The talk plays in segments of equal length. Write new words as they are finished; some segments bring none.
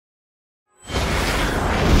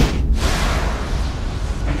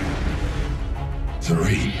The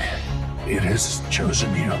ring, it has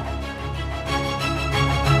chosen you.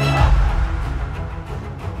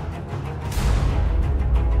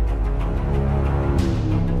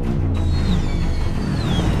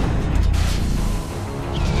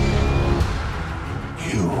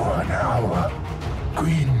 You are now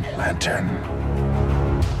Green Lantern,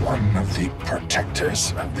 one of the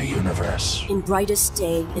protectors of the universe. In brightest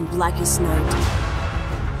day and blackest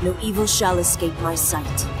night, no evil shall escape my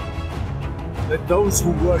sight. Let those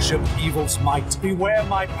who worship evil's might beware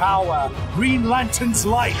my power, Green Lantern's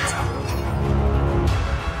light!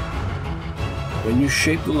 When you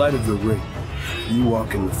shape the light of the ring, you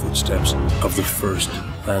walk in the footsteps of the first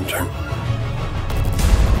Lantern.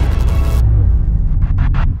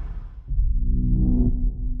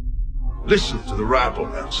 Listen to the rabble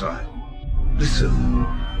outside. Listen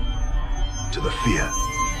to the fear.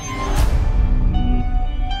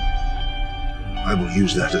 I will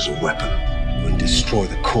use that as a weapon and destroy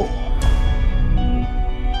the core.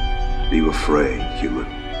 Be afraid, human.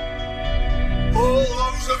 All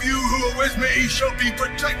those of you who are with me shall be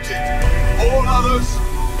protected. All others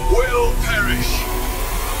will perish.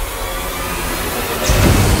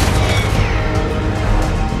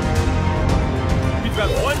 We've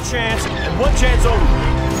got one chance, and one chance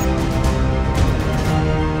only.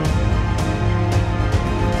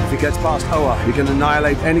 If he gets past Oa, he can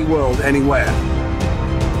annihilate any world, anywhere.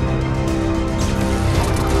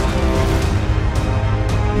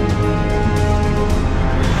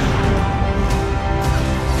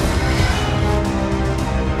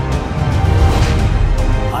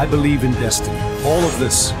 I believe in destiny. All of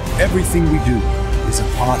this, everything we do, is a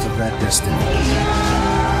part of that destiny.